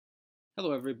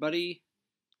Hello everybody.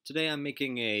 Today I'm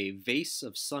making a vase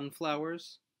of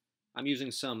sunflowers. I'm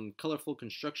using some colorful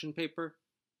construction paper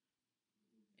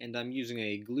and I'm using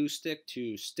a glue stick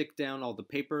to stick down all the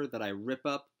paper that I rip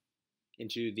up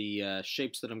into the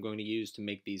shapes that I'm going to use to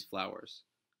make these flowers.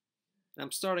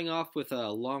 I'm starting off with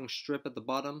a long strip at the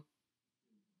bottom,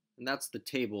 and that's the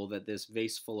table that this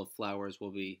vase full of flowers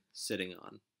will be sitting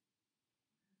on.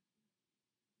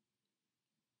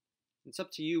 It's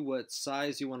up to you what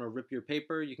size you want to rip your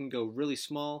paper. You can go really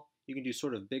small, you can do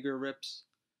sort of bigger rips.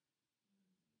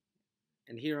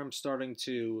 And here I'm starting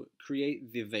to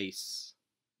create the vase.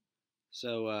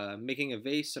 So making a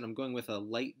vase, and I'm going with a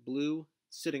light blue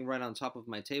sitting right on top of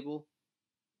my table.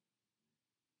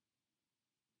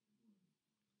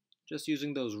 Just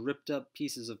using those ripped up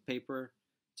pieces of paper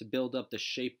to build up the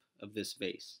shape of this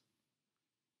vase.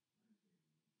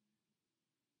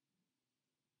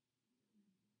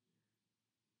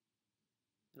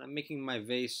 And I'm making my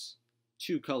vase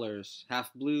two colors,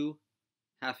 half blue,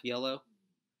 half yellow.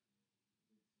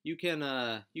 You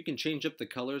can change up the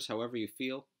colors however you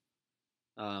feel.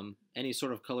 Any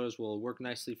sort of colors will work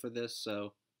nicely for this,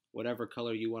 so whatever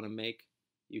color you want to make,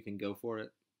 you can go for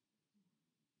it.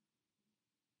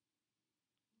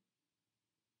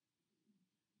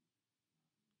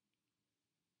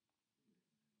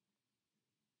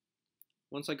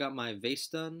 Once I got my vase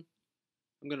done,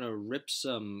 I'm going to rip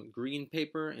some green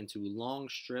paper into long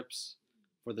strips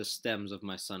for the stems of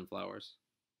my sunflowers.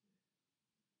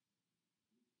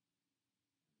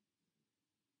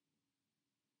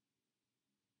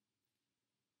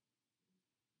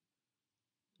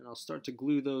 And I'll start to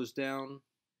glue those down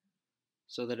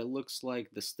so that it looks like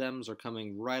the stems are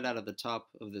coming right out of the top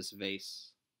of this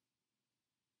vase.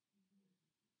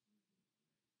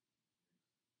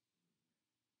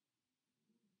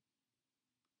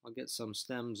 I'll get some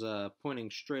stems pointing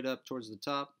straight up towards the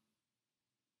top,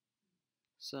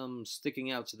 some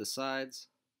sticking out to the sides.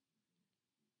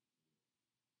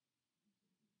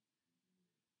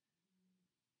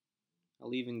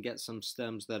 I'll even get some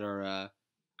stems that are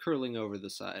curling over the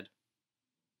side.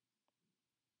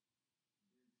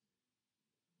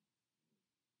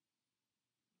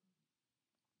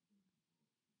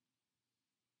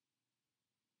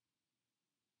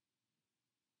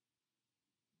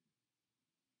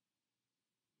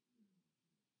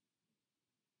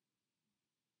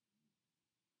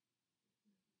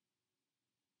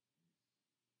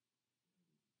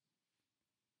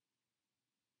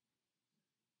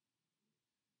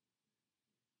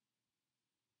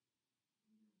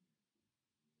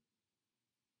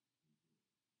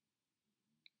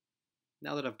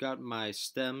 Now that I've got my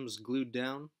stems glued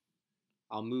down,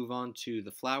 I'll move on to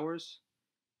the flowers.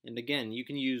 And again, you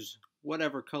can use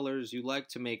whatever colors you like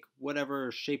to make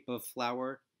whatever shape of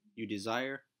flower you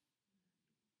desire.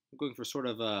 I'm going for sort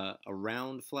of a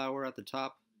round flower at the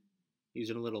top,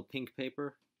 using a little pink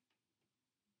paper.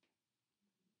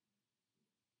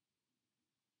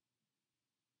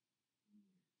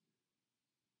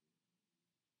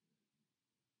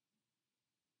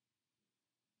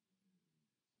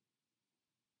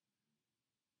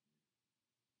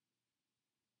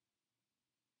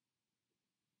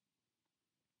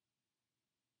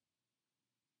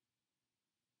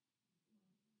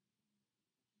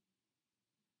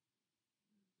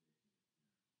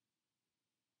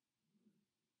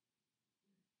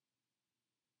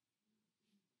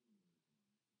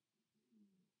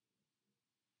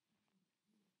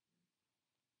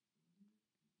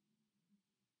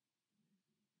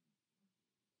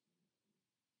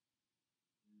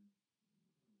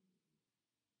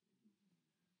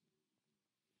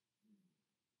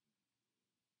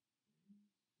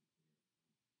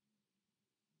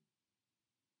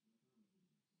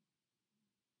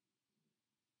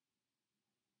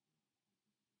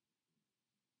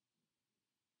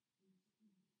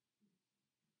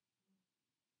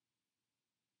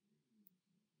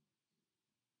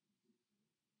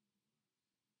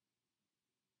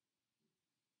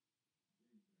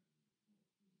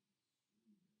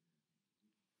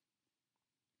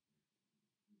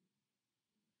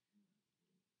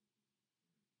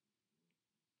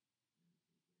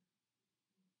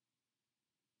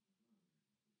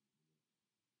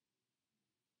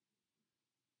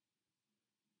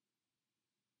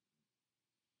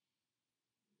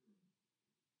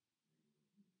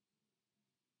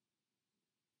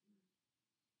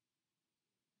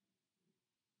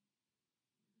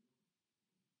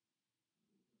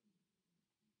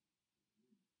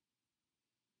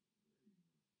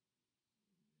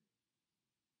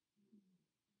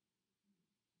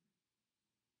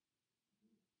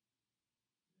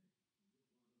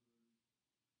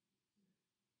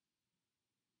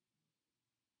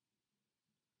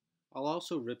 I'll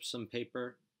also rip some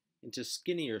paper into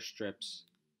skinnier strips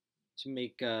to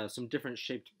make some different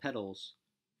shaped petals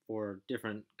for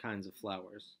different kinds of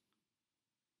flowers.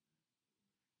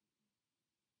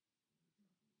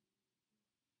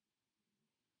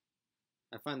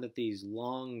 I find that these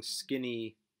long,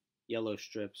 skinny yellow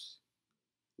strips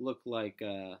look like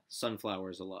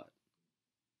sunflowers a lot.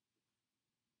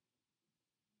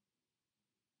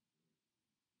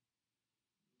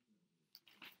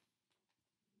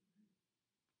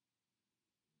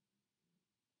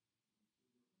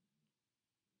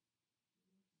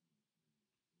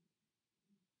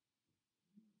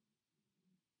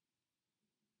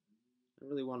 I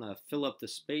really want to fill up the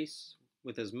space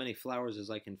with as many flowers as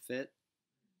I can fit,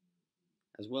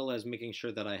 as well as making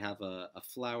sure that I have a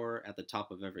flower at the top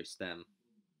of every stem.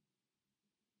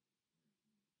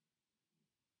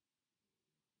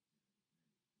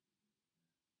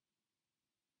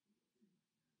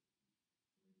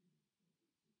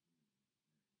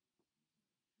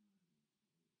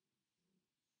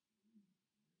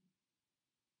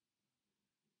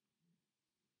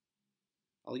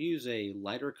 I'll use a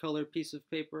lighter color piece of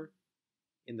paper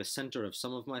in the center of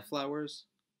some of my flowers,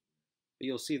 but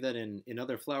you'll see that in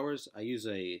other flowers I use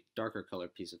a darker color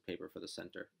piece of paper for the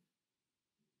center.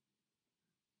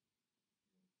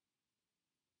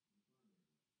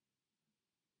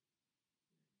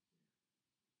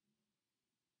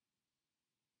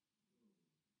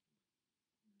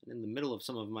 And in the middle of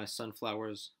some of my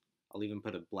sunflowers, I'll even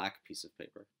put a black piece of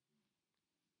paper.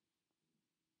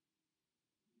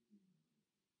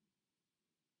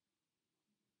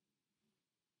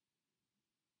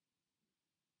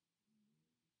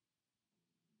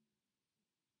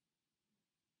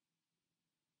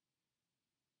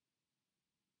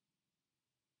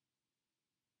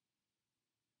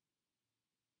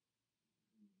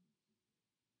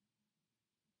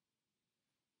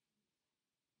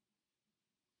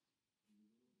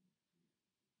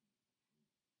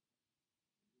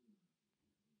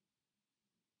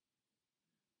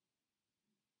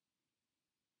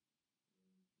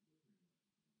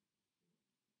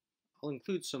 I'll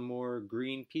include some more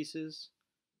green pieces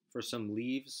for some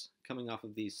leaves coming off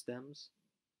of these stems.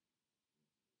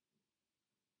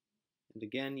 And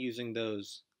again, using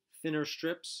those thinner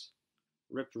strips,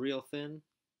 ripped real thin,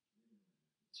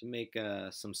 to make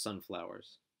some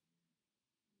sunflowers.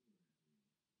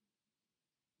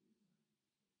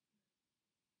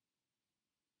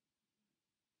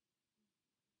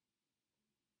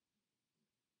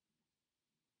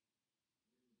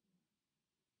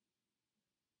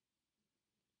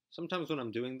 Sometimes when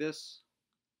I'm doing this,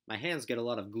 my hands get a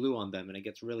lot of glue on them and it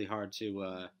gets really hard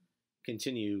to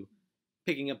continue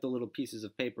picking up the little pieces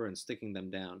of paper and sticking them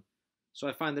down. So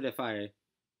I find that if I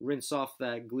rinse off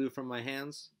that glue from my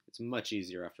hands, it's much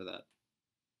easier after that.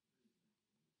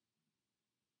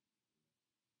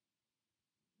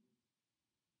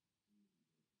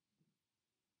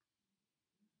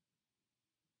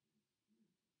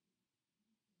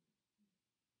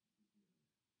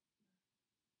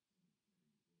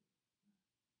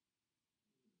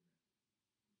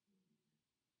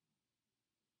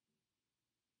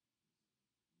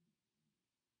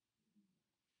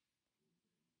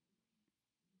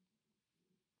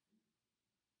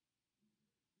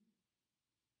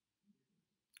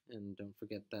 And don't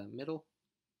forget that middle.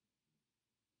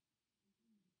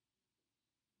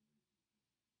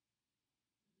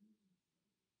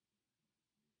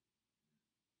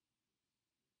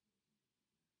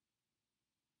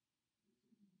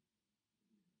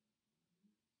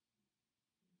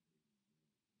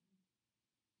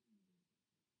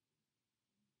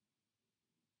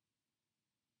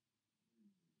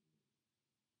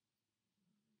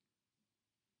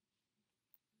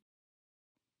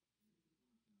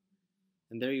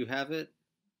 And there you have it,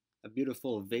 a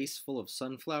beautiful vase full of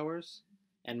sunflowers.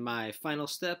 And my final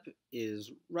step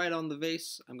is right on the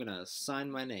vase, I'm going to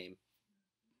sign my name.